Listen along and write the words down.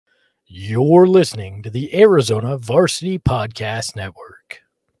You're listening to the Arizona Varsity Podcast Network.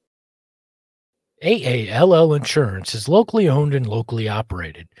 AALL Insurance is locally owned and locally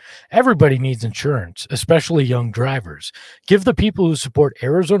operated. Everybody needs insurance, especially young drivers. Give the people who support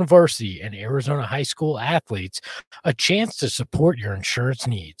Arizona Varsity and Arizona high school athletes a chance to support your insurance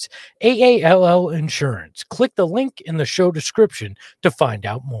needs. AALL Insurance. Click the link in the show description to find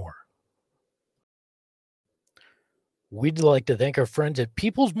out more. We'd like to thank our friends at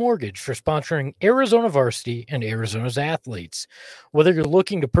People's Mortgage for sponsoring Arizona Varsity and Arizona's athletes. Whether you're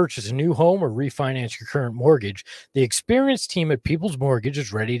looking to purchase a new home or refinance your current mortgage, the experienced team at People's Mortgage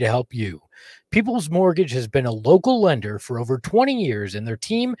is ready to help you. People's Mortgage has been a local lender for over 20 years, and their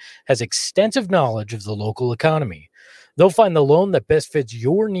team has extensive knowledge of the local economy. They'll find the loan that best fits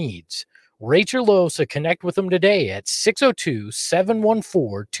your needs. Rate your low, so connect with them today at 602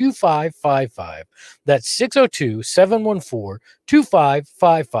 714 2555. That's 602 714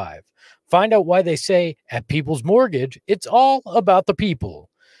 2555. Find out why they say at People's Mortgage, it's all about the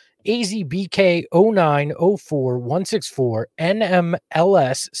people. AZBK 0904164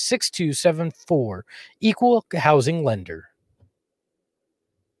 NMLS 6274, Equal Housing Lender.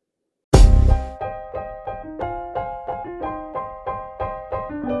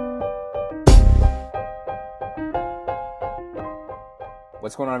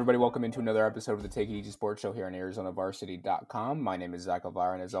 What's going on, everybody? Welcome into another episode of the Take It Easy Sports Show here on ArizonaVarsity.com. My name is Zach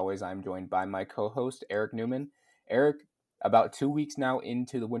Alvar, and as always, I'm joined by my co-host, Eric Newman. Eric, about 2 weeks now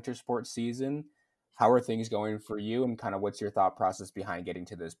into the winter sports season, how are things going for you, and kind of what's your thought process behind getting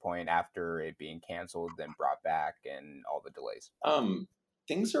to this point after it being canceled, then brought back, and all the delays?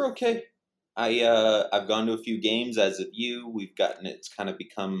 Things are okay. I've gone to a few games as of you. It's kind of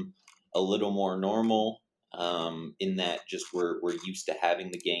become a little more normal. In that just we're used to having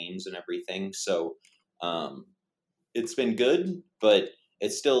the games and everything. So it's been good, but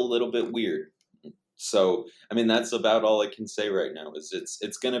it's still a little bit weird. So, I mean, that's about all I can say right now is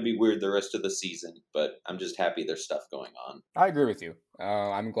it's going to be weird the rest of the season, but I'm just happy there's stuff going on. I agree with you.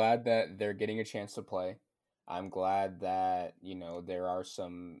 I'm glad that they're getting a chance to play. I'm glad that, there are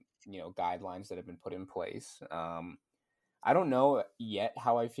some, guidelines that have been put in place. I don't know yet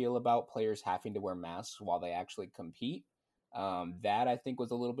how I feel about players having to wear masks while they actually compete. That I think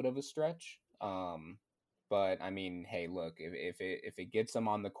was a little bit of a stretch. But I mean, hey, look, if it gets them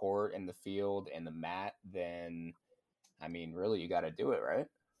on the court and the field and the mat, then I mean, really, you got to do it, right?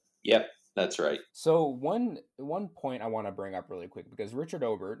 Yep, that's right. So one point I want to bring up really quick, because Richard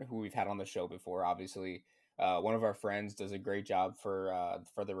Obert, who we've had on the show before, obviously one of our friends, does a great job for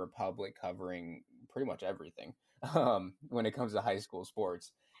the Republic covering pretty much everything when it comes to high school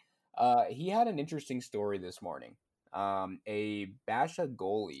sports. He had an interesting story this morning. A Basha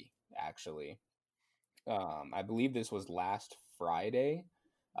goalie, actually. I believe this was last Friday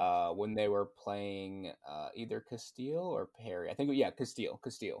when they were playing either Castile or Perry. I think, yeah, Castile.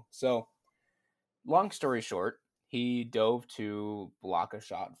 So, long story short, he dove to block a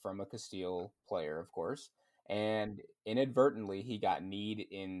shot from a Castile player, of course, and inadvertently he got kneed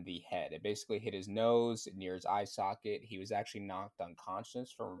in the head. It basically hit his nose near his eye socket. He was actually knocked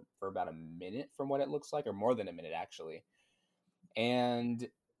unconscious for about a minute, from what it looks like, or more than a minute actually. And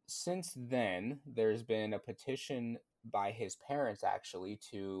since then, there's been a petition by his parents actually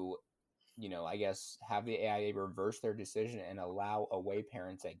to, I guess, have the AIA reverse their decision and allow away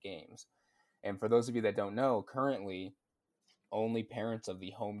parents at games. And for those of you that don't know, currently only parents of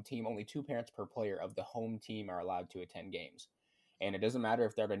the home team, only 2 parents per player of the home team are allowed to attend games. And it doesn't matter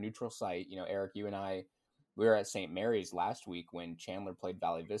if they're at a neutral site. Eric, you and I, we were at St. Mary's last week when Chandler played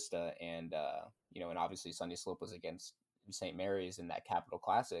Valley Vista, and and obviously Sunny Slope was against St. Mary's in that Capital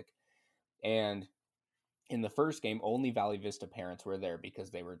Classic. And in the first game, only Valley Vista parents were there because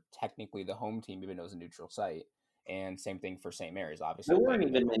they were technically the home team, even though it was a neutral site. And same thing for St. Mary's, obviously. There weren't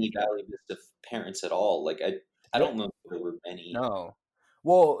even many Valley Vista parents at all. Like I don't know if there were many. No.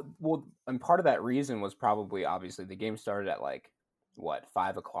 Well, and part of that reason was probably, obviously, the game started at 5:00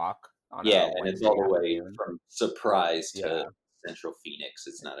 on Yeah, a and Wednesday it's all the way afternoon. from Surprise to Yeah. Central Phoenix.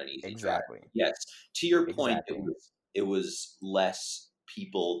 It's not an easy Exactly. drive. Yes, to your point, Exactly. it was less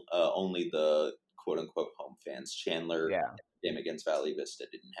people. Only the quote unquote home fans. Chandler game against Valley Vista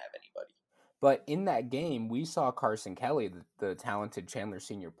didn't have anybody. But in that game, we saw Carson Kelly, the talented Chandler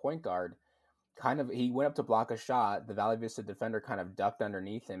senior point guard, he went up to block a shot. The Valley Vista defender kind of ducked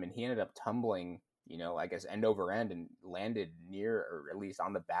underneath him, and he ended up tumbling, I guess end over end, and landed near, or at least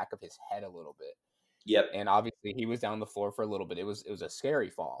on the back of his head a little bit. Yep. And obviously he was down the floor for a little bit. It was a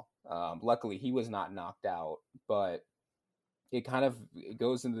scary fall. Luckily he was not knocked out, but it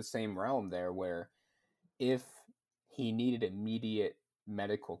goes into the same realm there, where if he needed immediate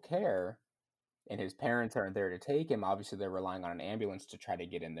medical care and his parents aren't there to take him, obviously they're relying on an ambulance to try to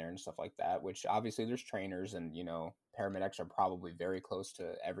get in there and stuff like that, which obviously there's trainers and, paramedics are probably very close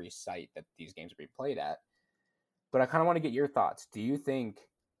to every site that these games are being played at. But I kind of want to get your thoughts. Do you think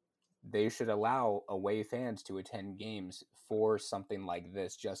they should allow away fans to attend games for something like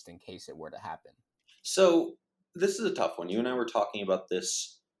this just in case it were to happen? So this is a tough one. You and I were talking about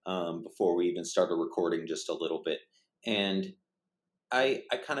this before we even started recording just a little bit. And I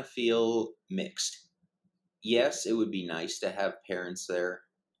kind of feel mixed. Yes, it would be nice to have parents there,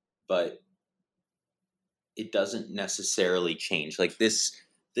 but it doesn't necessarily change. Like this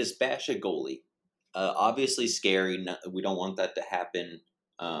Basha goalie, obviously scary. We don't want that to happen.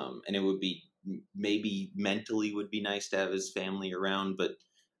 And it would be maybe mentally would be nice to have his family around, but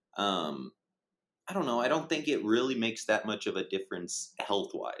I don't know. I don't think it really makes that much of a difference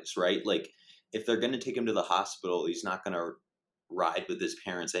health wise, right? Like if they're going to take him to the hospital, he's not going to ride with his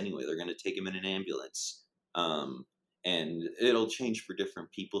parents anyway. They're going to take him in an ambulance. And it'll change for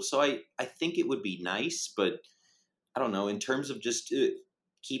different people. So I think it would be nice, but I don't know, in terms of just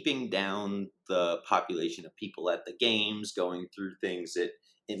keeping down the population of people at the games, going through things, it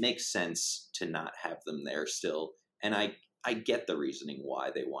makes sense to not have them there still. And I get the reasoning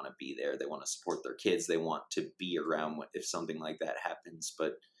why they want to be there. They want to support their kids. They want to be around if something like that happens.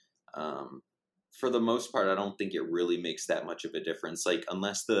 But for the most part, I don't think it really makes that much of a difference. Like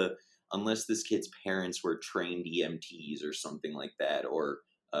unless this kid's parents were trained EMTs or something like that, or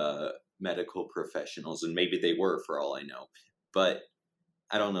medical professionals, and maybe they were for all I know. But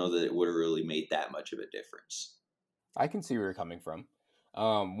I don't know that it would have really made that much of a difference. I can see where you're coming from.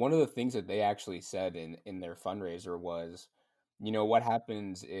 One of the things that they actually said in their fundraiser was, what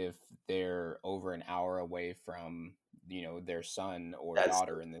happens if they're over an hour away from, their son or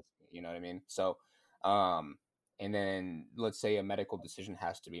daughter in this, you know what I mean? So, and then let's say a medical decision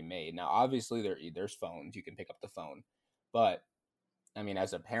has to be made. Now, obviously there's phones, you can pick up the phone, but I mean,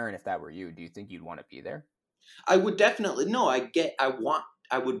 as a parent, if that were you, do you think you'd want to be there? I would definitely no.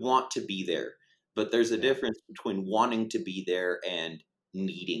 I would want to be there, but there's a difference between wanting to be there and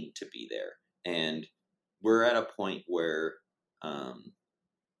needing to be there. And we're at a point where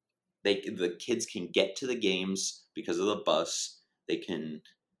the kids can get to the games because of the bus. They can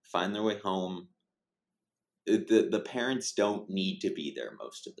find their way home. The parents don't need to be there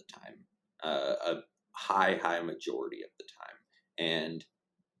most of the time. A high majority of the time. And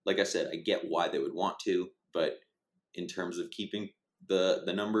like I said, I get why they would want to, but in terms of keeping the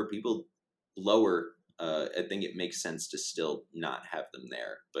number of people lower, I think it makes sense to still not have them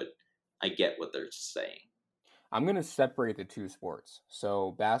there. But I get what they're saying. I'm going to separate the two sports.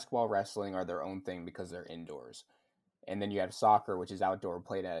 So basketball, wrestling are their own thing because they're indoors. And then you have soccer, which is outdoor,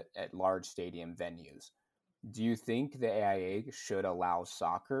 played at large stadium venues. Do you think the AIA should allow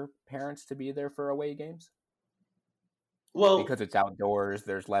soccer parents to be there for away games? Well, because it's outdoors,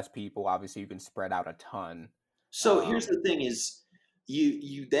 there's less people. Obviously, you can spread out a ton. So here's the thing: is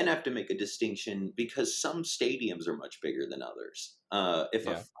you then have to make a distinction because some stadiums are much bigger than others. If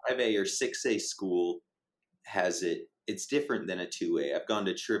a 5A or 6A school has it, it's different than a 2A. I've gone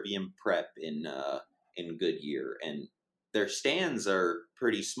to Trivium Prep in Goodyear, and their stands are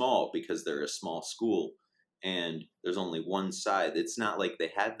pretty small because they're a small school, and there's only one side. It's not like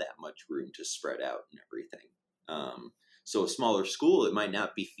they had that much room to spread out and everything. So a smaller school, it might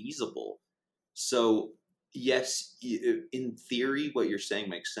not be feasible. So yes, in theory, what you're saying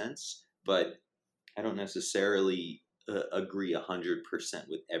makes sense, but I don't necessarily agree 100%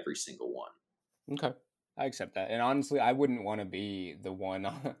 with every single one. Okay, I accept that. And honestly, I wouldn't want to be the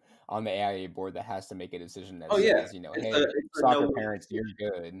one on the AIA board that has to make a decision that says, hey, soccer parents, you're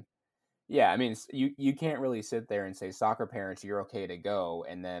good. Yeah, I mean, you can't really sit there and say, soccer parents, you're okay to go,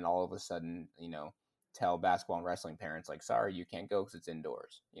 and then all of a sudden, tell basketball and wrestling parents, like, sorry, you can't go because it's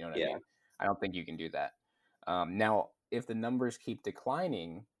indoors. You know what I mean? I don't think you can do that. Now, if the numbers keep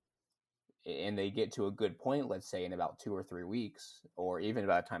declining and they get to a good point, let's say in about 2 or 3 weeks, or even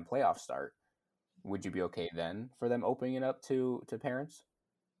by the time playoffs start, would you be okay then for them opening it up to parents?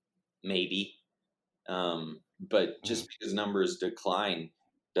 Maybe. But just because numbers decline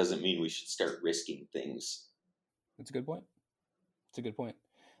doesn't mean we should start risking things. That's a good point. It's a good point.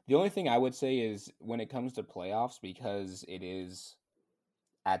 The only thing I would say is when it comes to playoffs, because it is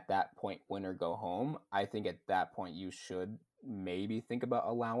at that point win or go home, I think at that point you should maybe think about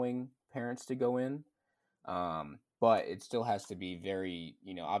allowing parents to go in. But it still has to be very,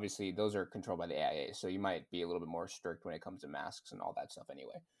 obviously those are controlled by the AIA, so you might be a little bit more strict when it comes to masks and all that stuff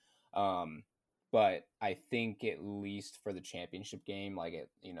anyway. But I think at least for the championship game, like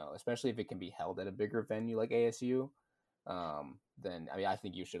especially if it can be held at a bigger venue like ASU, then I mean I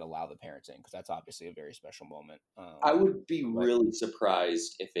think you should allow the parents in because that's obviously a very special moment. I would be But really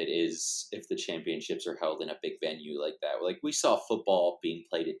surprised if the championships are held in a big venue like that. Like we saw football being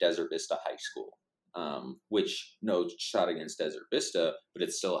played at Desert Vista High School, which no shot against Desert Vista, but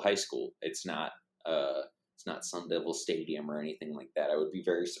it's still a high school. It's not Sun Devil Stadium or anything like that. I would be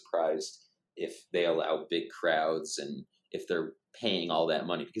very surprised if they allow big crowds and if they're paying all that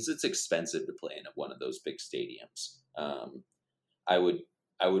money because it's expensive to play in one of those big stadiums. I would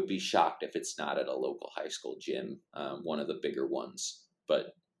I would be shocked if it's not at a local high school gym, one of the bigger ones.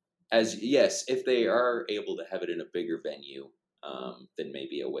 But yes, if they are able to have it in a bigger venue, then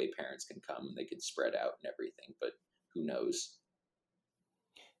maybe away parents can come and they can spread out and everything. But who knows?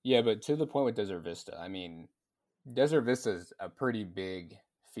 yeah, but to the point with Desert Vista, I mean, Desert Vista is a pretty big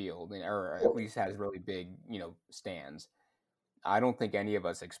field, or at least has really big, stands. I don't think any of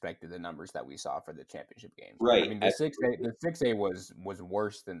us expected the numbers that we saw for the championship games. I Right. mean, the 6A was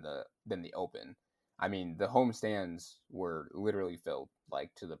worse than the Open. I mean, the home stands were literally filled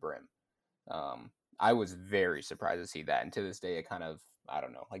like to the brim. I was very surprised to see that, and to this day, it kind of I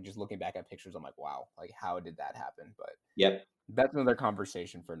don't know, like just looking back at pictures, I'm like, wow, like how did that happen? But Yep. that's another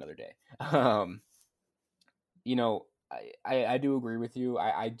conversation for another day. Um, you know, I do agree with you.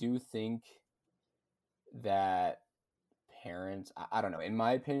 I do think that parents, I don't know. In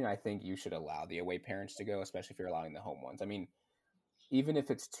my opinion, I think you should allow the away parents to go, especially if you're allowing the home ones. I mean, even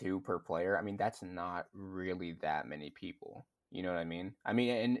if it's two per player, I mean, that's not really that many people. You know what I mean? I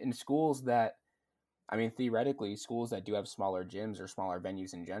mean, in schools that, I mean, theoretically, schools that do have smaller gyms or smaller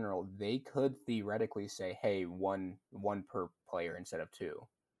venues in general, they could theoretically say, hey, one per player instead of two.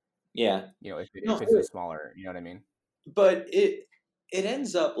 Yeah. If it's a smaller, you know what I mean? But it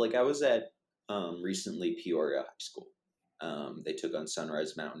ends up like I was at recently Peoria High School. They took on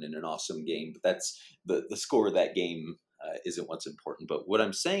Sunrise Mountain in an awesome game, but that's the score of that game isn't what's important. But what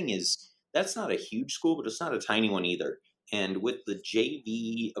I'm saying is that's not a huge school, but it's not a tiny one either. And with the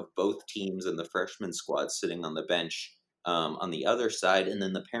JV of both teams and the freshman squad sitting on the bench on the other side, and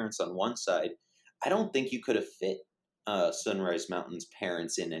then the parents on one side, I don't think you could have fit Sunrise Mountain's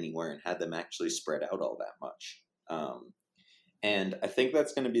parents in anywhere and had them actually spread out all that much. And I think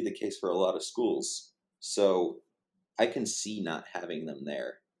that's going to be the case for a lot of schools. So I can see not having them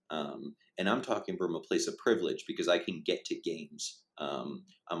there. And I'm talking from a place of privilege because I can get to games. I'm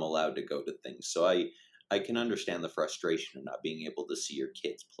allowed to go to things. So I can understand the frustration of not being able to see your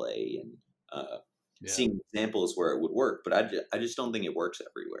kids play and seeing examples where it would work. But I just don't think it works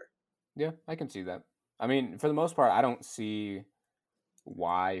everywhere. Yeah, I can see that. I mean, for the most part, I don't see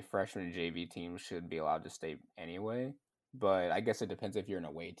why freshman and JV teams should be allowed to stay anyway. But I guess it depends if you're an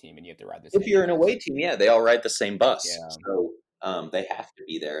away team and you have to ride the same If you're an bus. away team, yeah, they all ride the same bus. Yeah. So they have to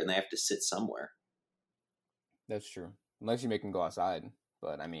be there and they have to sit somewhere. That's true. Unless you make them go outside.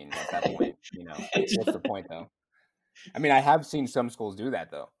 But I mean, at that point, what's the point though? I mean, I have seen some schools do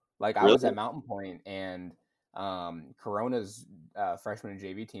that though. Like I was at Mountain Point and Corona's freshman and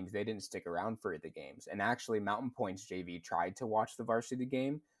JV teams, they didn't stick around for the games. And actually Mountain Point's JV tried to watch the varsity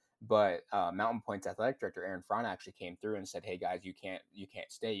game, but Mountain Point's athletic director Aaron Fromm actually came through and said, "Hey guys, you can't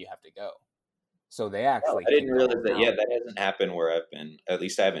stay. You have to go." So they actually. I didn't realize that. Yeah, that hasn't happened where I've been. At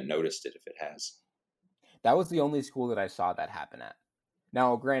least I haven't noticed it. If it has, that was the only school that I saw that happen at.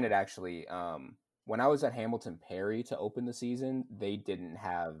 Now, granted, actually, when I was at Hamilton Perry to open the season, they didn't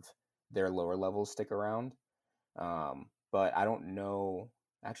have their lower levels stick around. But I don't know.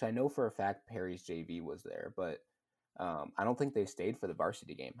 Actually, I know for a fact Perry's JV was there, but I don't think they stayed for the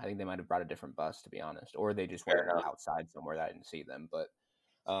varsity game. I think they might have brought a different bus, to be honest, or they just went outside somewhere that I didn't see them. But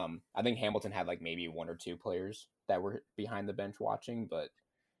I think Hamilton had like maybe one or two players that were behind the bench watching, but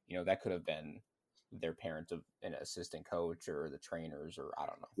that could have been their parents of an assistant coach or the trainers or I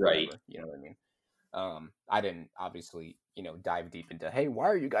don't know, right? Whatever, you know what I mean? I didn't obviously dive deep into, hey, why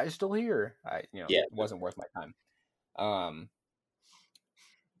are you guys still here? It wasn't worth my time.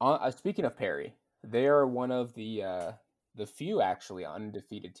 Speaking of Perry, they are one of the few actually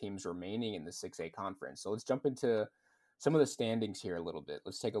undefeated teams remaining in the 6A conference. So let's jump into some of the standings here a little bit.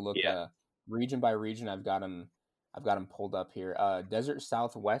 Let's take a look region by region. I've got them pulled up here. Desert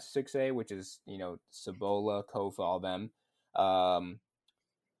Southwest 6A, which is Cibola, Kofa, all them.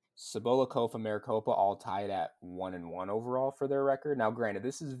 Cibola, Kofa, Maricopa all tied at 1-1 overall for their record. Now, granted,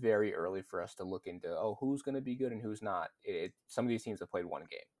 this is very early for us to look into who's going to be good and who's not. Some of these teams have played one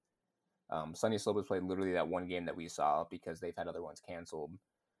game. Sunny Slope has played literally that one game that we saw because they've had other ones canceled.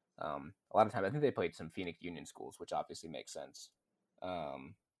 A lot of times, I think they played some Phoenix Union schools, which obviously makes sense.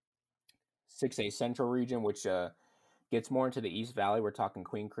 6A Central region, which gets more into the East Valley. We're talking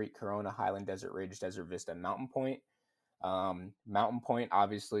Queen Creek, Corona, Highland, Desert Ridge, Desert Vista, Mountain Point. Mountain Point,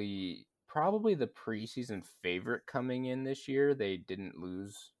 obviously, probably the preseason favorite coming in this year. They didn't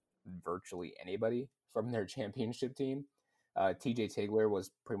lose virtually anybody from their championship team. TJ Tigler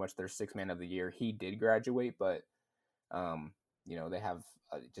was pretty much their sixth man of the year. He did graduate, but they have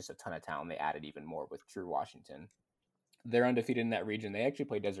just a ton of talent. They added even more with Drew Washington. They're undefeated in that region. They actually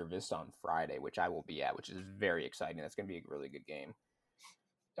play Desert Vista on Friday, which I will be at, which is very exciting. That's going to be a really good game.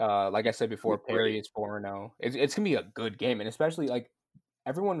 Like I said before, Perry is 4-0. It's going to be a good game, and especially like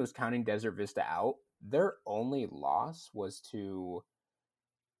everyone was counting Desert Vista out. Their only loss was to,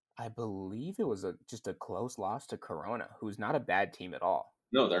 I believe it was just a close loss to Corona, who's not a bad team at all.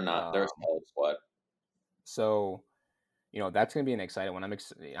 No, they're not. They're a solid squad. So, that's going to be an exciting one.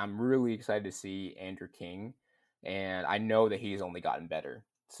 I'm really excited to see Andrew King, and I know that he's only gotten better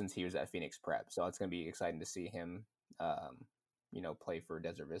since he was at Phoenix Prep. So it's going to be exciting to see him, play for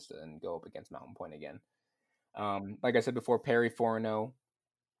Desert Vista and go up against Mountain Point again. Like I said before, Perry 4-0.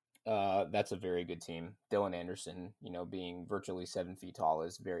 That's a very good team. Dylan Anderson, being virtually 7 feet tall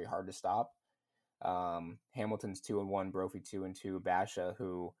is very hard to stop. Hamilton's 2-1, Brophy 2-2, Basha,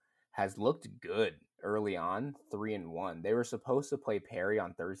 who has looked good early on, 3-1. They were supposed to play Perry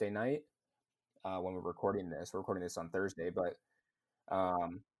on Thursday night when we're recording this. We're recording this on Thursday, but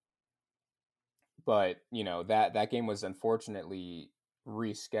that game was unfortunately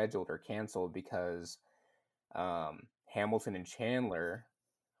rescheduled or canceled because Hamilton and Chandler,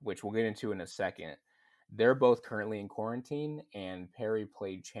 which we'll get into in a second, they're both currently in quarantine, and Perry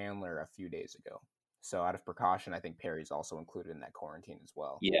played Chandler a few days ago. So out of precaution, I think Perry's also included in that quarantine as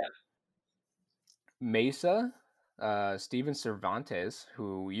well. Yeah. Mesa, Steven Cervantes,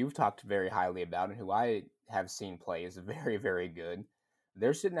 who you've talked very highly about and who I have seen play, is very, very good.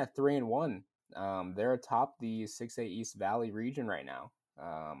 They're sitting at 3-1. They're atop the 6A East Valley region right now.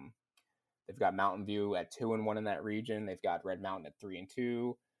 They've got Mountain View at 2-1 in that region. They've got Red Mountain at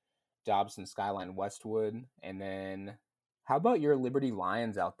 3-2, Dobson, Skyline, Westwood, and then how about your Liberty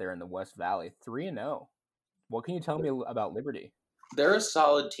Lions out there in the West Valley, 3-0? What can you tell me about Liberty? They're a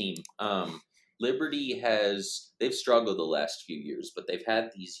solid team. Liberty they've struggled the last few years, but they've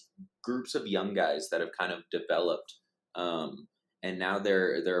had these groups of young guys that have kind of developed, and now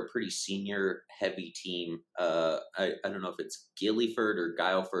they're a pretty senior heavy team. I don't know if it's Gilliford or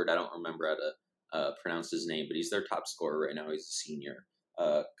Guileford. I don't remember how to pronounce his name, but he's their top scorer right now. He's a senior.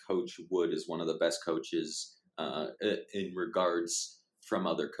 Coach Wood is one of the best coaches in regards from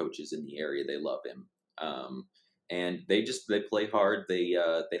other coaches in the area. They love him. And they play hard. They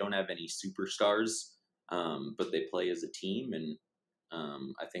don't have any superstars, but they play as a team. And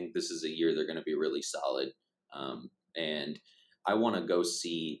I think this is a year they're going to be really solid. And I want to go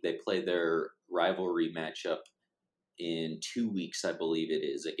see, they play their rivalry matchup in 2 weeks, I believe it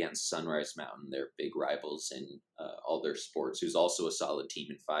is, against Sunrise Mountain. They're big rivals in all their sports, who's also a solid team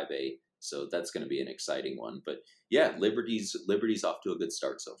in 5A. So that's going to be an exciting one. But yeah, Liberty's off to a good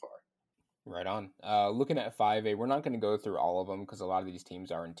start so far. Right on. Looking at 5A, we're not going to go through all of them because a lot of these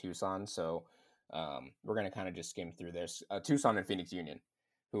teams are in Tucson. So we're going to kind of just skim through this. Tucson and Phoenix Union,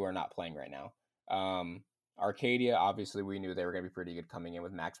 who are not playing right now. Arcadia, obviously, we knew they were going to be pretty good coming in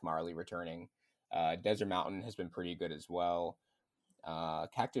with Max Marley returning. Desert Mountain has been pretty good as well.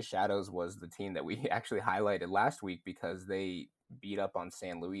 Cactus Shadows was the team that we actually highlighted last week because they beat up on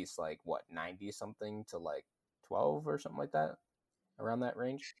San Luis 90-something to 12 or something like that, around that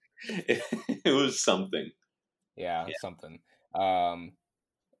range. It was something. Yeah, something.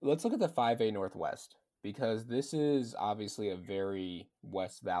 Let's look at the 5A Northwest because this is obviously a very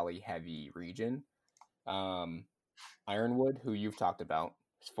West Valley heavy region. Ironwood, who you've talked about,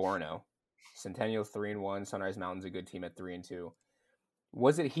 is 4-0. Centennial 3-1. Sunrise Mountain's a good team at 3-2.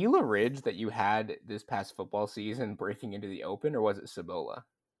 Was it Gila Ridge that you had this past football season breaking into the Open, or was it Cibola?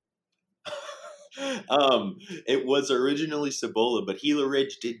 It was originally Cibola, but Gila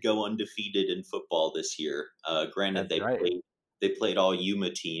Ridge did go undefeated in football this year. Granted, they played all Yuma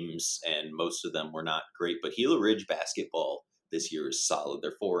teams, and most of them were not great. But Gila Ridge basketball this year is solid.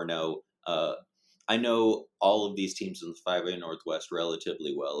 They're 4-0. I know all of these teams in the 5A Northwest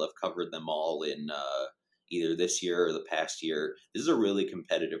relatively well. I've covered them all in either this year or the past year. This is a really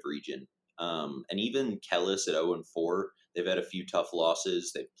competitive region. And even Kellis at 0-4, they've had a few tough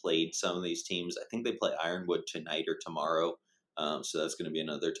losses. They've played some of these teams. I think they play Ironwood tonight or tomorrow. So that's going to be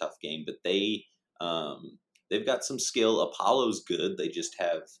another tough game. But they've got some skill. Apollo's good. They just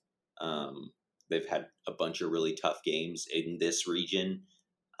have they've had a bunch of really tough games in this region.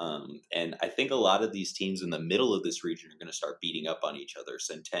 And I think a lot of these teams in the middle of this region are going to start beating up on each other.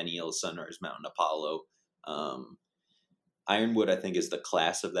 Centennial, Sunrise Mountain, Apollo. Ironwood, I think, is the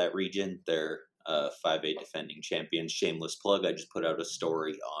class of that region. They're 5A defending champions. Shameless plug. I just put out a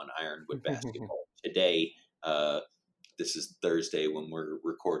story on Ironwood basketball today. This is Thursday when we're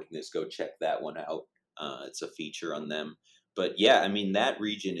recording this. Go check that one out. It's a feature on them. But yeah, I mean, that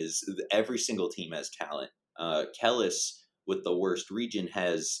region is every single team has talent. Kellis, with the worst region,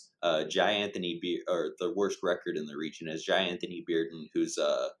 has Jai Anthony or the worst record in the region has Jai Anthony Bearden, who's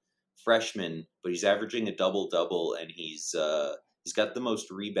a freshman, but he's averaging a double-double, and he's got the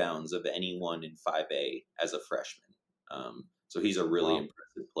most rebounds of anyone in 5A as a freshman. So he's a really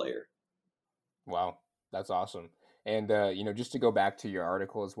impressive player. Wow, that's awesome. And just to go back to your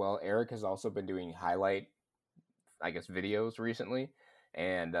article as well, Eric has also been doing highlight, I guess, videos recently,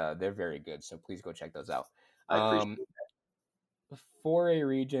 and they're very good. So please go check those out. I appreciate that. For a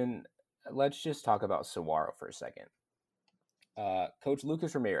region, let's just talk about Saguaro for a second. Coach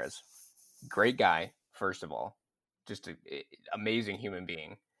Lucas Ramirez, great guy, first of all, just an amazing human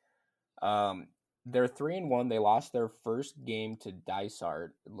being. They're 3-1. They lost their first game to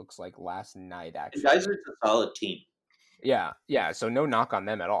Dysart. It looks like last night, actually. Dysart's a solid team. Yeah. So no knock on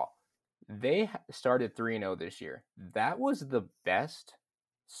them at all. They started 3-0 this year. That was the best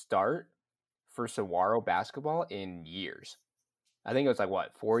start for Saguaro basketball in years. I think it was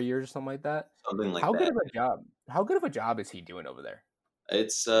like 4 years or something like that. Something like that. How good of a job is he doing over there?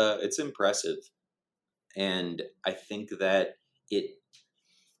 It's impressive, and I think that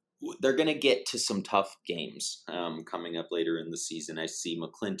they're going to get to some tough games coming up later in the season. I see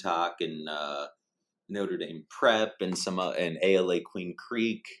McClintock and Notre Dame Prep and and ALA Queen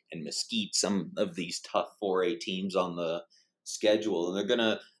Creek and Mesquite, some of these tough 4A teams on the schedule, and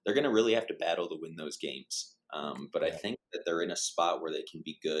they're gonna really have to battle to win those games. But I think that they're in a spot where they can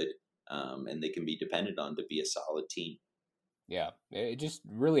be good, and they can be depended on to be a solid team. Yeah, just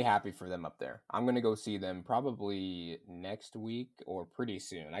really happy for them up there. I'm gonna go see them probably next week or pretty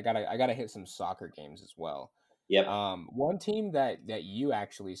soon. I gotta hit some soccer games as well. Yep. One team that you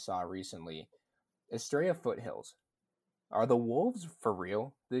actually saw recently, Estrella Foothills. Are the Wolves for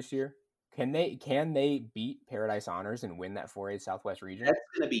real this year? Can they beat Paradise Honors and win that 4A Southwest region? That's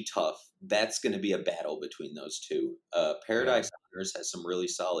going to be tough. That's going to be a battle between those two. Paradise Honors has some really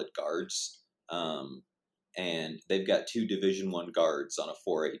solid guards, and they've got 2 Division I guards on a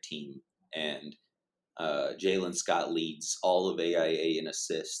 4A team, and Jalen Scott leads all of AIA in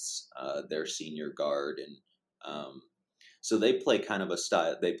assists, their senior guard, and so they play kind of a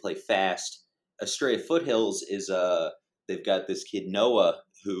style. They play fast. Estrella Foothills is they've got this kid Noah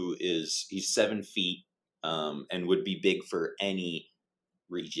he's 7 feet and would be big for any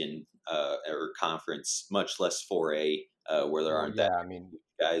region or conference, much less 4A where there aren't that many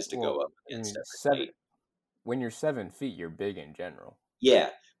guys to go up against. When you're 7 feet, you're big in general. Yeah,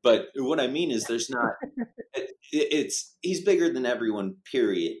 but what I mean is there's not. He's bigger than everyone,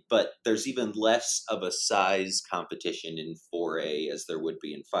 period. But there's even less of a size competition in 4A as there would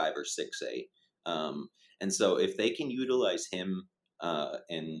be in 5 or 6A. And so if they can utilize him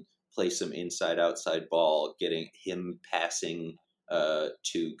and play some inside-outside ball, getting him passing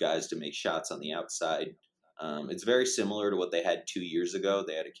to guys to make shots on the outside, it's very similar to what they had 2 years ago.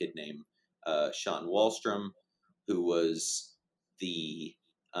 They had a kid named Sean Wallstrom, who was he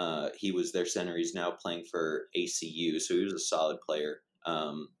was their center. He's now playing for ACU, so he was a solid player.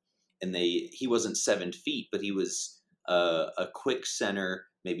 And he wasn't 7 feet, but he was a quick center,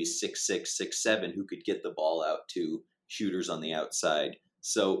 maybe 6'6", 6'7", who could get the ball out to shooters on the outside.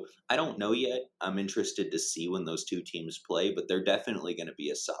 So I don't know yet. I'm interested to see when those two teams play, but they're definitely going to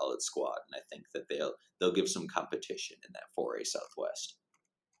be a solid squad, and I think that they'll give some competition in that 4A Southwest.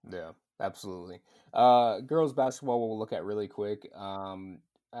 Yeah, absolutely. Girls basketball we'll look at really quick.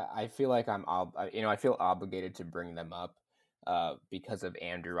 I feel like I feel obligated to bring them up because of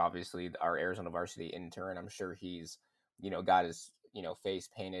Andrew, obviously our Arizona varsity intern. I'm sure he's got his face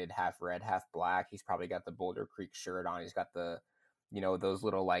painted half red, half black. He's probably got the Boulder Creek shirt on. He's got the those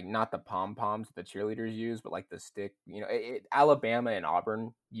little, like, not the pom-poms that the cheerleaders use, but like the stick, Alabama and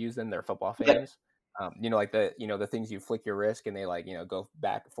Auburn use them. They're football fans. Like the things you flick your wrist and they go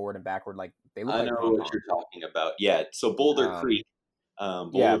forward and backward. Like they look like know pom-poms. what you're talking about. Yeah. So Boulder Creek.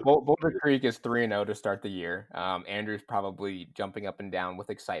 Boulder Creek is 3-0 to start the year. Andrew's probably jumping up and down with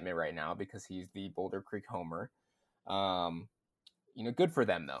excitement right now because he's the Boulder Creek homer. Good for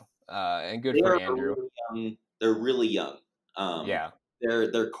them though, and good for Andrew. They're really young.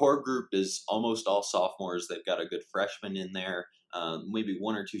 Their core group is almost all sophomores. They've got a good freshman in there, maybe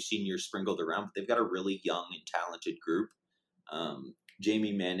 1 or 2 seniors sprinkled around, but they've got a really young and talented group.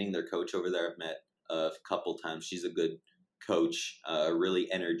 Jamie Manning, their coach over there, I've met a couple times. She's a good coach, really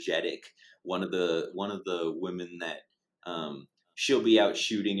energetic. One of the women that she'll be out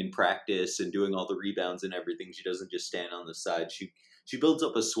shooting in practice and doing all the rebounds and everything. She doesn't just stand on the side. She builds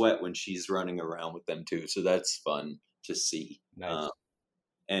up a sweat when she's running around with them too. So that's fun to see. Nice.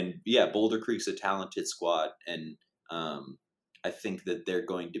 And yeah, Boulder Creek's a talented squad, and I think that they're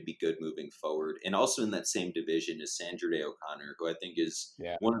going to be good moving forward. And also in that same division is Sandra Day O'Connor, who I think is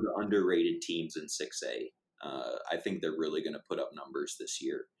one of the underrated teams in 6A. I think they're really going to put up numbers this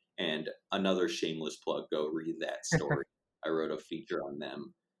year. And another shameless plug, go read that story. I wrote a feature on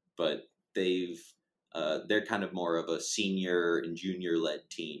them, but they're kind of more of a senior and junior led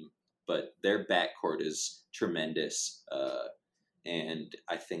team, but their backcourt is tremendous. And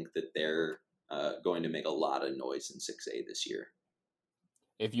I think that they're going to make a lot of noise in 6A this year.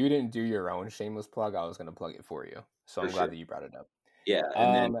 If you didn't do your own shameless plug, I was going to plug it for you. So I'm glad that you brought it up. Yeah,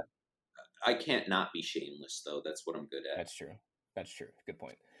 and then I can't not be shameless, though. That's what I'm good at. That's true. Good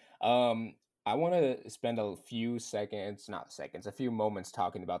point. I want to spend a few moments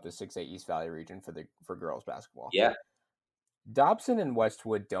talking about the 6A East Valley region for girls basketball. Yeah. Dobson and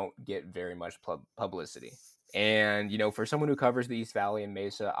Westwood don't get very much publicity. And, for someone who covers the East Valley and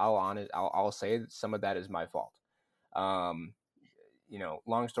Mesa, I'll say that some of that is my fault. Long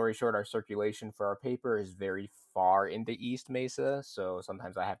story short, our circulation for our paper is very far into East Mesa. So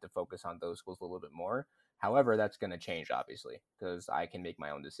sometimes I have to focus on those schools a little bit more. However, that's going to change, obviously, because I can make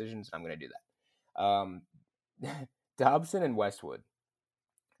my own decisions, and I'm going to do that. Dobson and Westwood,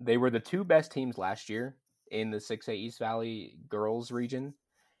 they were the two best teams last year in the 6A East Valley girls region.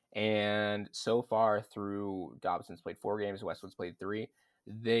 And so far through, Dobson's played 4 games, Westwood's played 3.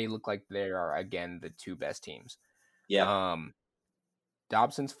 They look like they are, again, the two best teams. Yeah.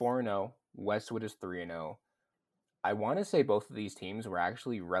 Dobson's 4-0, Westwood is 3-0. I want to say both of these teams were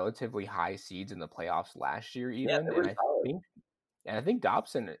actually relatively high seeds in the playoffs last year, even. And I think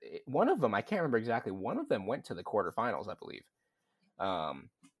Dobson, one of them, I can't remember exactly, one of them went to the quarterfinals, I believe.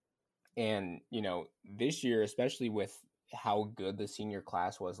 And this year, especially with how good the senior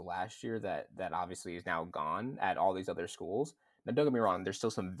class was last year, that obviously is now gone at all these other schools. Now, don't get me wrong, there's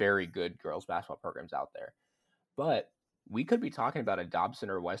still some very good girls basketball programs out there, but we could be talking about a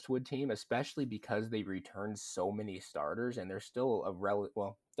Dobson or Westwood team, especially because they returned so many starters, and they're still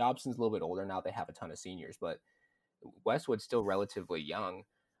Dobson's a little bit older now. They have a ton of seniors, but Westwood's still relatively young.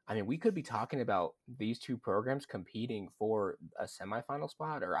 I mean, we could be talking about these two programs competing for a semifinal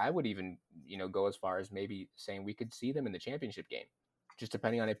spot, or I would even, go as far as maybe saying we could see them in the championship game, just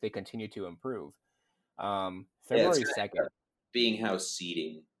depending on if they continue to improve. February 2nd. Being how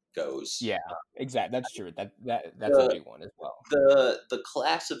seeding goes. Yeah, exactly. That's true. That's a big one as well. The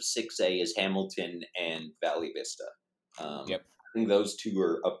class of 6A is Hamilton and Valley Vista. Yep. I think those two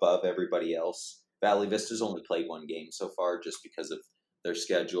are above everybody else. Valley Vista's only played 1 game so far just because of their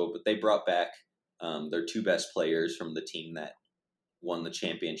schedule, but they brought back their 2 best players from the team that won the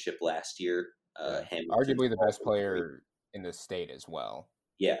championship last year. Arguably the best player in the state as well.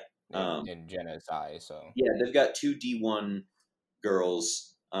 Yeah. In Jenna Zai, so. Yeah, they've got 2 D1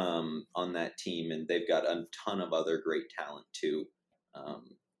 girls on that team, and they've got a ton of other great talent too.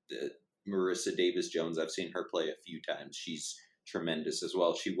 Marissa Davis-Jones, I've seen her play a few times. She's tremendous as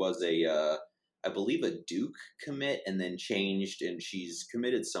well. She was I believe a Duke commit and then changed, and she's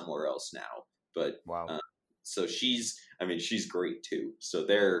committed somewhere else now. But wow. So she's great too. So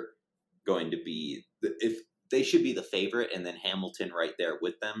they're going to be, if they should be the favorite, and then Hamilton right there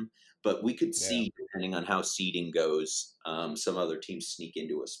with them. But we could see, depending on how seeding goes, some other teams sneak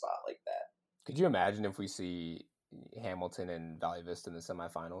into a spot like that. Could you imagine if we see Hamilton and Valley Vista in the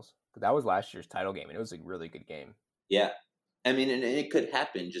semifinals? That was last year's title game, and it was a really good game. Yeah. I mean, and it could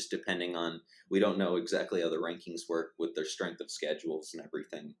happen just depending on, we don't know exactly how the rankings work with their strength of schedules and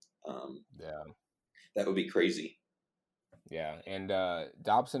everything. That would be crazy. Yeah, and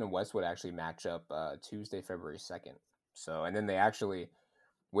Dobson and Westwood actually match up Tuesday, February 2nd. So, and then they actually,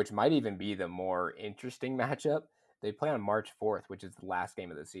 which might even be the more interesting matchup, they play on March 4th, which is the last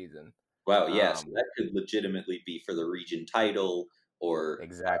game of the season. Wow, yes, that could legitimately be for the region title or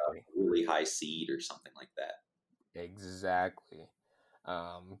exactly a really high seed or something like that. Exactly.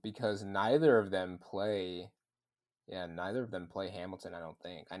 Because neither of them play Hamilton, I don't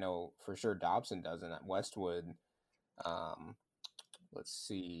think. I know for sure Dobson doesn't. At Westwood, let's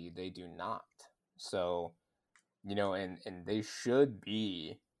see, they do not. So, and they should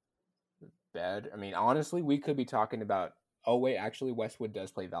be bad. I mean, honestly, we could be talking about, oh wait, actually Westwood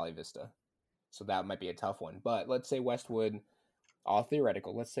does play Valley Vista. So that might be a tough one. But let's say Westwood, all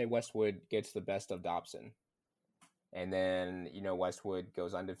theoretical, let's say Westwood gets the best of Dobson. And then, Westwood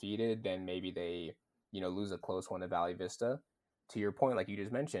goes undefeated, then maybe they, lose a close one to Valley Vista. To your point, like you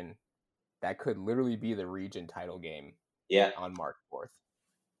just mentioned, that could literally be the region title game. Yeah. on March 4th.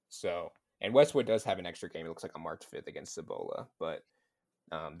 So, and Westwood does have an extra game. It looks like on March 5th against Cibola, but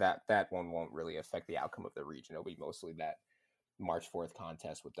that one won't really affect the outcome of the region. It'll be mostly that March 4th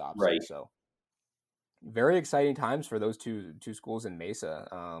contest with Dobson. Right. So, very exciting times for those two schools in Mesa.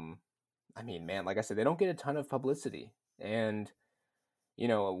 I mean, man, like I said, they don't get a ton of publicity, and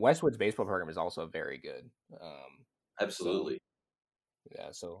Westwood's baseball program is also very good. So Absolutely.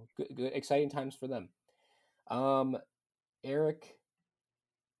 yeah, so good, exciting times for them. Eric,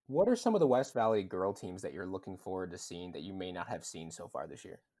 what are some of the West Valley girl teams that you're looking forward to seeing that you may not have seen so far this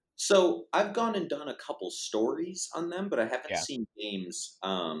year? So I've gone and done a couple stories on them, but I haven't Yeah, seen games.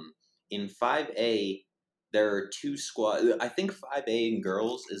 In 5A, there are two squads. I think 5A in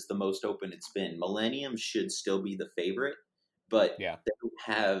girls is the most open it's been. Millennium should still be the favorite, but yeah, they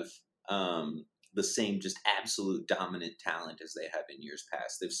don't have the same just absolute dominant talent as they have in years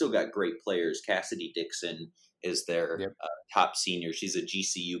past. They've still got great players. Cassidy Dixon is their yep, top senior. She's a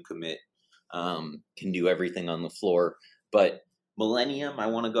GCU commit, can do everything on the floor, but Millennium, I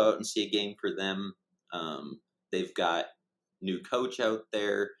want to go out and see a game for them. They've got new coach out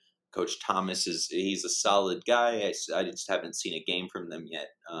there. Coach Thomas he's a solid guy. I just haven't seen a game from them yet,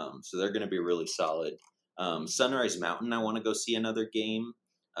 so they're going to be really solid. Sunrise Mountain, I want to go see another game.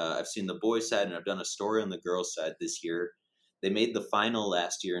 I've seen the boys side, and I've done a story on the girls side this year. They made the final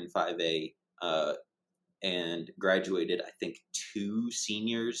last year in 5A and graduated, I think, 2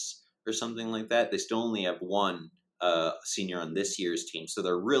 seniors or something like that. They still only have 1 senior on this year's team, so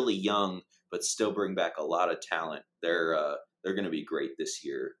they're really young, but still bring back a lot of talent. They're going to be great this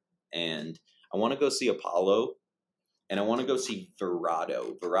year, and I want to go see Apollo, and I want to go see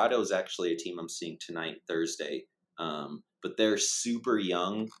Verado. Verado is actually a team I'm seeing tonight, Thursday, but they're super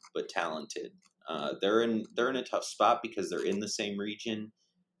young but talented. They're in a tough spot because they're in the same region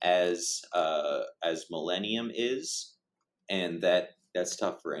as Millennium is, and that's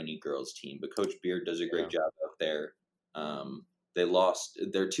tough for any girls team. But Coach Beard does a great yeah, job out there. They lost.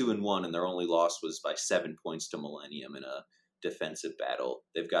 They're 2-1, and their only loss was by 7 points to Millennium in a defensive battle.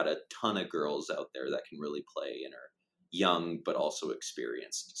 They've got a ton of girls out there that can really play and are young but also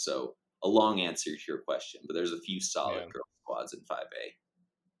experienced. So a long answer to your question, but there's a few solid yeah. girl squads in 5A.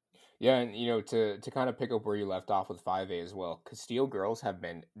 Yeah, and to kind of pick up where you left off with 5A as well, Castile girls have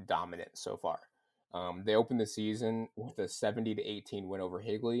been dominant so far. They opened the season with a 70-18 win over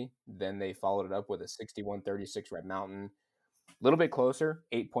Higley. Then they followed it up with a 61-36 Red Mountain. A little bit closer,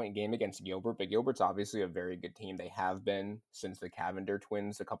 8-point game against Gilbert, but Gilbert's obviously a very good team. They have been since the Cavender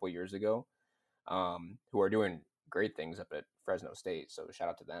twins a couple years ago, who are doing great things up at Fresno State. So shout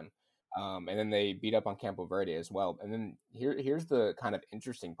out to them. And then they beat up on Campo Verde as well. And then here's the kind of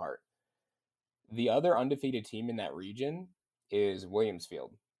interesting part. The other undefeated team in that region is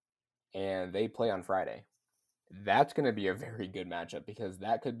Williamsfield, and they play on Friday. That's going to be a very good matchup because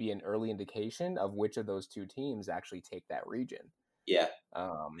that could be an early indication of which of those two teams actually take that region. Yeah,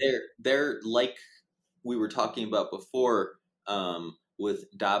 Um, they're like we were talking about before, with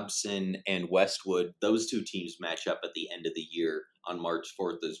Dobson and Westwood. Those two teams match up at the end of the year on March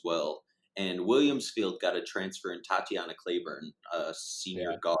 4th as well. And Williamsfield got a transfer in Tatiana Claiborne, a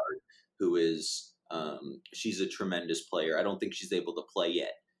senior yeah, guard, who is she's a tremendous player. I don't think she's able to play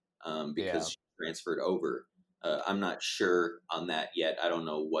yet because yeah, she transferred over. I'm not sure on that yet. I don't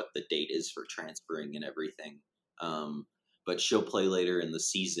know what the date is for transferring and everything. Um, but she'll play later in the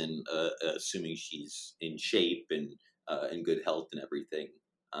season, assuming she's in shape and in good health and everything.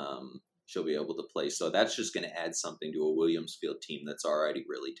 She'll be able to play. So that's just going to add something to a Williamsfield team that's already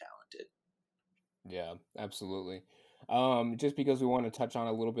really talented. yeah, absolutely. Just because we want to touch on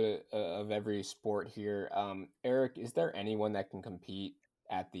a little bit of every sport here, Eric, is there anyone that can compete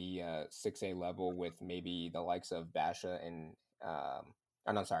at the 6A level with maybe the likes of Basha and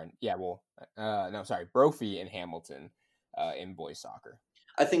oh, no, sorry, yeah, well, no, sorry, Brophy and Hamilton in boys soccer?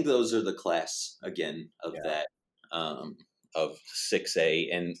 I think those are the class again of Yeah, that um, of 6A,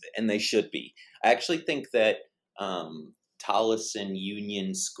 and they should be. I actually think that Tolleson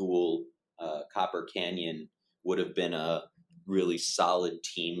Union School, Copper Canyon, would have been a really solid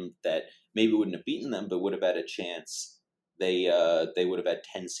team that maybe wouldn't have beaten them, but would have had a chance. They would have had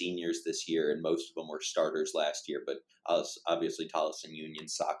 10 seniors this year, and most of them were starters last year. But obviously, Tolleson Union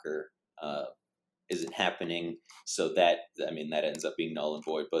soccer isn't happening. So that ends up being null and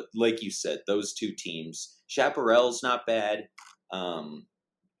void. But like you said, those two teams, Chaparral's not bad. And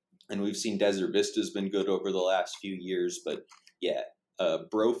we've seen Desert Vista's been good over the last few years. But yeah,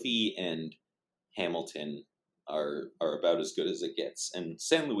 Brophy and Hamilton are about as good as it gets. And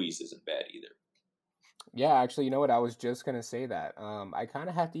San Luis isn't bad either. yeah. Actually, you know what? I was just gonna say that. I kind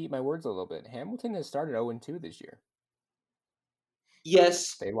of have to eat my words a little bit. Hamilton has started 0-2 this year.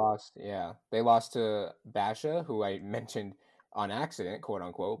 Yes, They lost, yeah. They lost to Basha, who I mentioned on accident, quote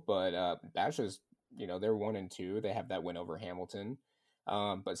unquote. But Basha's, they're 1-2. They have that win over Hamilton.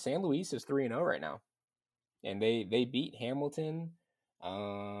 But San Luis is 3-0 right now, and they beat Hamilton.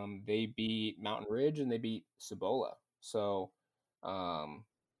 They beat Mountain Ridge and they beat Cibola. So,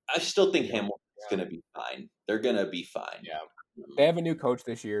 I still think you know, Hamilton's going to be fine. They're going to be fine. yeah. They have a new coach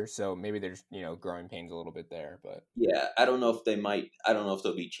this year, so maybe there's growing pains a little bit there, but Yeah, I don't know if they might. I don't know if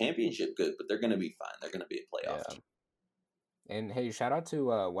they'll be championship good, but they're going to be fine. They're going to be a playoff yeah. team. And hey, shout out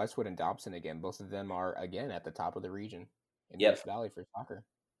to Westwood and Dobson again. Both of them are again at the top of the region in the Yep. East Valley for soccer.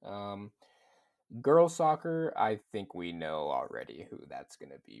 Girls soccer, I think we know already who that's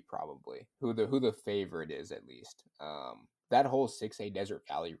going to be. Probably who the favorite is, at least. That whole 6A Desert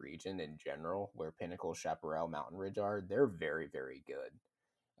Valley region in general, where Pinnacle, Chaparral, Mountain Ridge are, they're very, very good.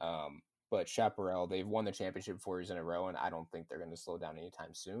 But Chaparral, they've won the championship 4 years in a row, and I don't think they're going to slow down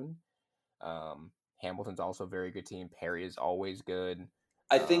anytime soon. Hamilton's also a very good team. Perry is always good.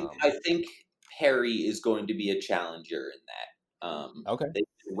 I think Perry is going to be a challenger in that. Okay. They've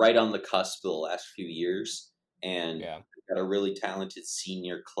been right on the cusp the last few years, and Yeah. they've got a really talented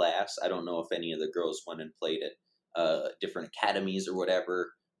senior class. I don't know if any of the girls went and played at different academies or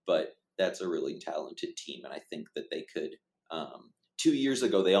whatever, but that's a really talented team, and I think that they could. 2 years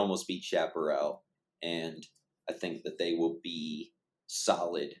ago, they almost beat Chaparral, and I think that they will be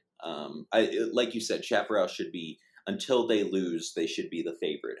solid. Like you said, Chaparral should be, until they lose, they should be the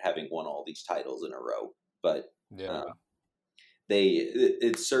favorite, having won all these titles in a row. But Yeah.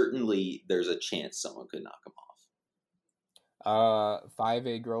 it's certainly, there's a chance someone could knock them off.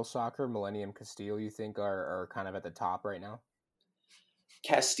 5A girls soccer, Millennium Castile, you think are kind of at the top right now?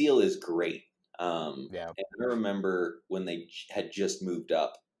 Castile is great. Yeah. And I remember when they had just moved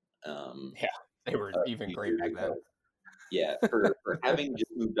up. Yeah, they were even great back then. Yeah, for having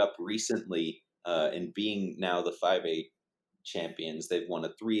just moved up recently and being now the 5A champions, they've won a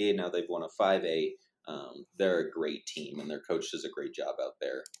 3A, now they've won a 5A. They're a great team, and their coach does a great job out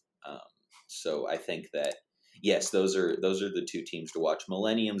there. So I think that yes, those are the two teams to watch.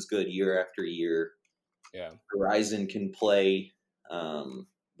 Millennium's good year after year. Yeah, Horizon can play,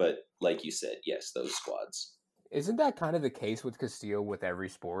 but like you said, yes, those squads. isn't that kind of the case with Castile with every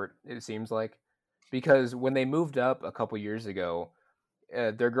sport? It seems like, because when they moved up a couple years ago,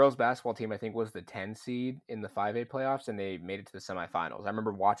 their girls basketball team, I think, was the 10 seed in the 5A playoffs, and they made it to the semifinals. I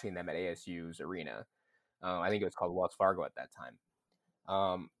remember watching them at ASU's arena. I think it was called Wells Fargo at that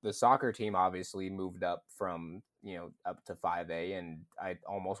time. The soccer team obviously moved up from, up to 5A, and I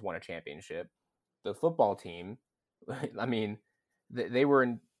almost won a championship. The football team, I mean, they were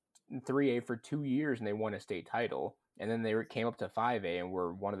in 3A for 2 years, and they won a state title. And then they came up to 5A and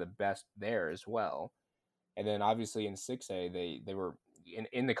were one of the best there as well. And then obviously in 6A, they were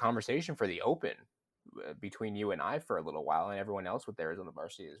in the conversation for the Open between you and I for a little while, and everyone else with Arizona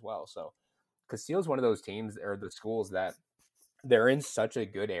varsity as well. So Castile is one of those teams or the schools that they're in such a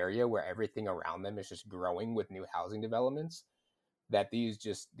good area where everything around them is just growing with new housing developments, that these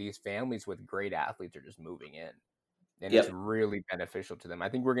families with great athletes are just moving in. And Yep. it's really beneficial to them. I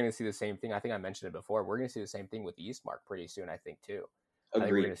think we're going to see the same thing. I think I mentioned it before. We're going to see the same thing with Eastmark pretty soon, I think, too. I think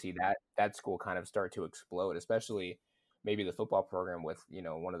we're Agreed. going to see that school kind of start to explode, especially maybe the football program with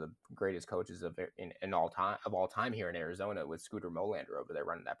one of the greatest coaches in all time here in Arizona, with Scooter Molander over there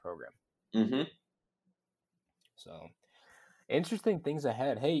running that program. Mm-hmm. So interesting things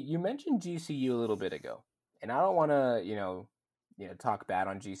ahead. Hey, you mentioned GCU a little bit ago, and I don't want to talk bad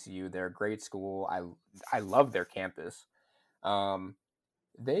on GCU. They're a great school. I love their campus.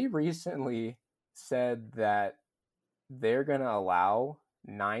 They recently said that they're going to allow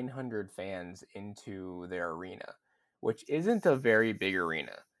 900 fans into their arena, which isn't a very big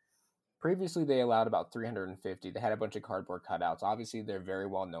arena. Previously, they allowed about 350. They had a bunch of cardboard cutouts. Obviously, they're very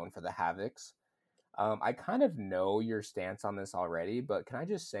well known for the Havocs. I kind of know your stance on this already, but can I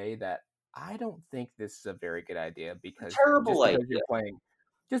just say that I don't think this is a very good idea, because Terrible idea.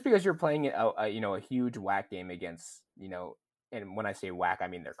 just because you're playing a huge WAC game against, and when I say WAC, I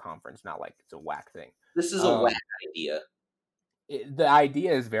mean their conference, not like it's a WAC thing. This is a WAC idea. The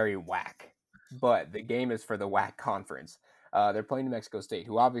idea is very WAC, but the game is for the WAC conference. They're playing New Mexico State,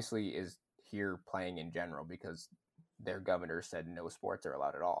 who obviously is here playing in general because their governor said no sports are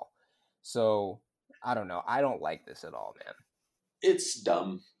allowed at all. So I don't know. I don't like this at all, man. It's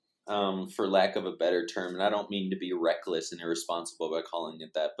dumb, for lack of a better term. And I don't mean to be reckless and irresponsible by calling it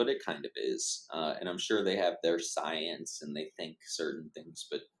that, but it kind of is. And I'm sure they have their science and they think certain things.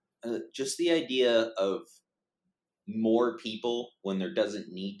 But just the idea of more people when there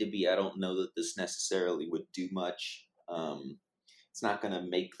doesn't need to be, I don't know that this necessarily would do much. it's not going to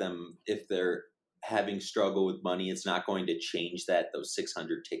make them, if they're having struggle with money, it's not going to change that, those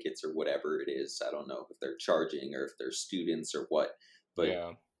 600 tickets or whatever it is. I don't know if they're charging or if they're students or what, but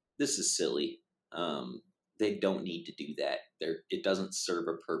Yeah. this is silly. They don't need to do that. It doesn't serve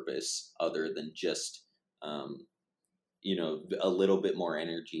a purpose other than just, a little bit more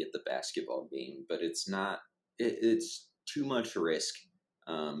energy at the basketball game, but it's not, it's too much risk.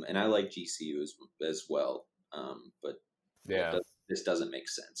 And I like GCU as well. But Yeah. this doesn't make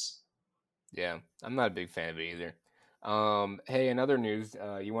sense. Yeah. I'm not a big fan of it either. Hey, in other news,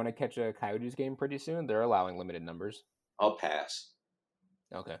 you want to catch a Coyotes game pretty soon? They're allowing limited numbers. I'll pass.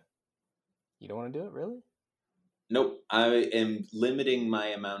 Okay. You don't want to do it, really? Nope. I am limiting my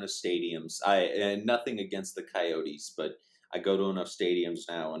amount of stadiums. And nothing against the Coyotes, but I go to enough stadiums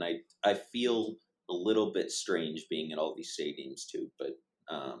now, and I feel a little bit strange being at all these stadiums too. But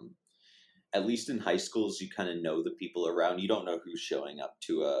at least in high schools, you kind of know the people around. You don't know who's showing up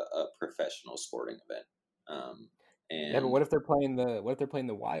to a professional sporting event. And Yeah, but what if they're playing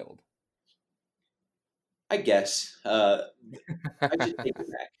the Wild? I guess I should take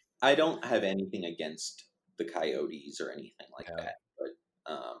it back. I don't have anything against the Coyotes or anything like Yeah. that, but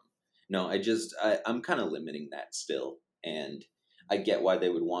no, I'm kind of limiting that still, and I get why they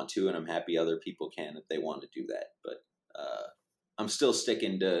would want to, and I'm happy other people can if they want to do that, but I'm still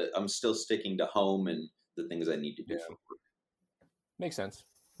sticking to home and the things I need to do for work. Makes sense.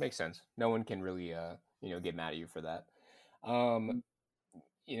 No one can really get mad at you for that.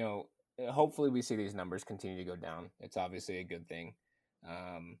 Hopefully we see these numbers continue to go down. It's obviously a good thing.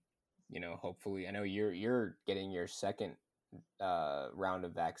 Hopefully, I know you're getting your second round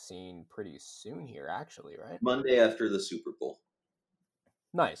of vaccine pretty soon here, actually, right? Monday after the Super Bowl.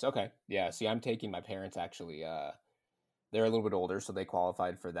 Nice. Okay. Yeah. See, I'm taking my parents actually. They're a little bit older, so they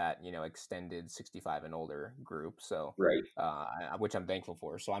qualified for that, extended 65 and older group. So, right. Which I'm thankful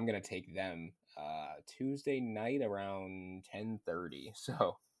for. So I'm gonna take them Tuesday night around 10:30.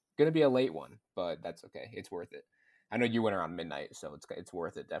 So gonna be a late one, but that's okay. It's worth it. I know you went around midnight, so it's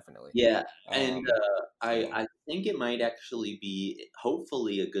worth it definitely. Yeah, and I think it might actually be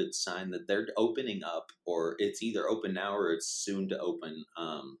hopefully a good sign that they're opening up, or it's either open now or it's soon to open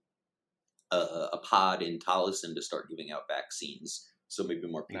a pod in Tolleson to start giving out vaccines. So maybe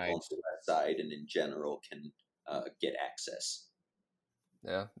more people on the west side and in general can get access.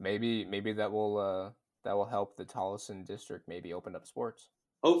 Yeah, maybe that will help the Tolleson district maybe open up sports.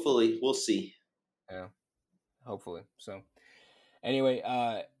 Hopefully, we'll see. Yeah, hopefully. So, anyway,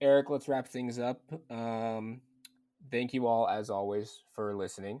 Eric, let's wrap things up. Thank you all, as always, for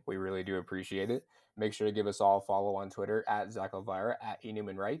listening. We really do appreciate it. Make sure to give us all a follow on Twitter at Zach Elvira, at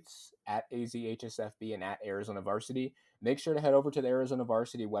eNewman Writes, at AZHSFB, and at Arizona Varsity. Make sure to head over to the Arizona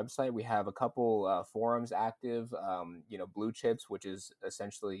Varsity website. We have a couple forums active. Blue Chips, which is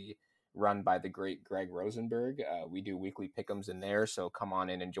essentially run by the great Greg Rosenberg. We do weekly pick'ems in there, so come on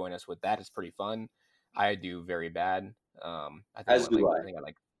in and join us with that. It's pretty fun. I do very bad. I think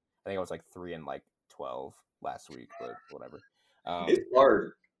I was like 3 and 12 last week, but whatever. It's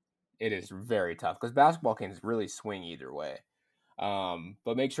hard. It is very tough because basketball can really swing either way.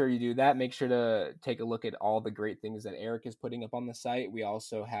 But make sure you do that. Make sure to take a look at all the great things that Eric is putting up on the site. We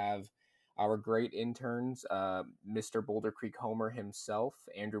also have our great interns, Mr. Boulder Creek Homer himself,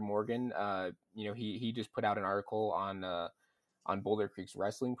 Andrew Morgan. He just put out an article on Boulder Creek's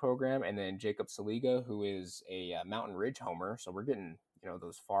wrestling program, and then Jacob Saliga, who is a Mountain Ridge Homer. So we're getting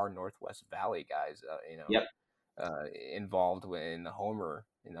those far Northwest Valley guys. Yep. Involved in the Homer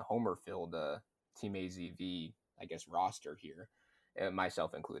filled Team AZV, I guess, roster here,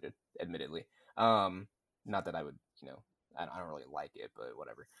 myself included, admittedly. Not that I would, I don't really like it, but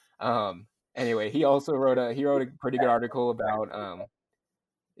whatever. Anyway, he also wrote a pretty good article about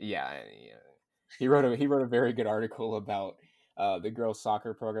he wrote a very good article about the girls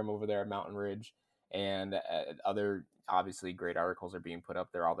soccer program over there at Mountain Ridge, and other obviously great articles are being put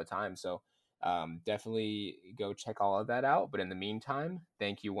up there all the time. So definitely go check all of that out. But in the meantime,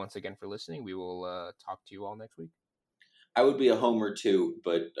 thank you once again for listening. We will talk to you all next week. I would be a homer too,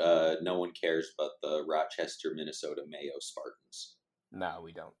 but no one cares about the Rochester, Minnesota Mayo Spartans. No,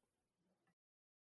 we don't.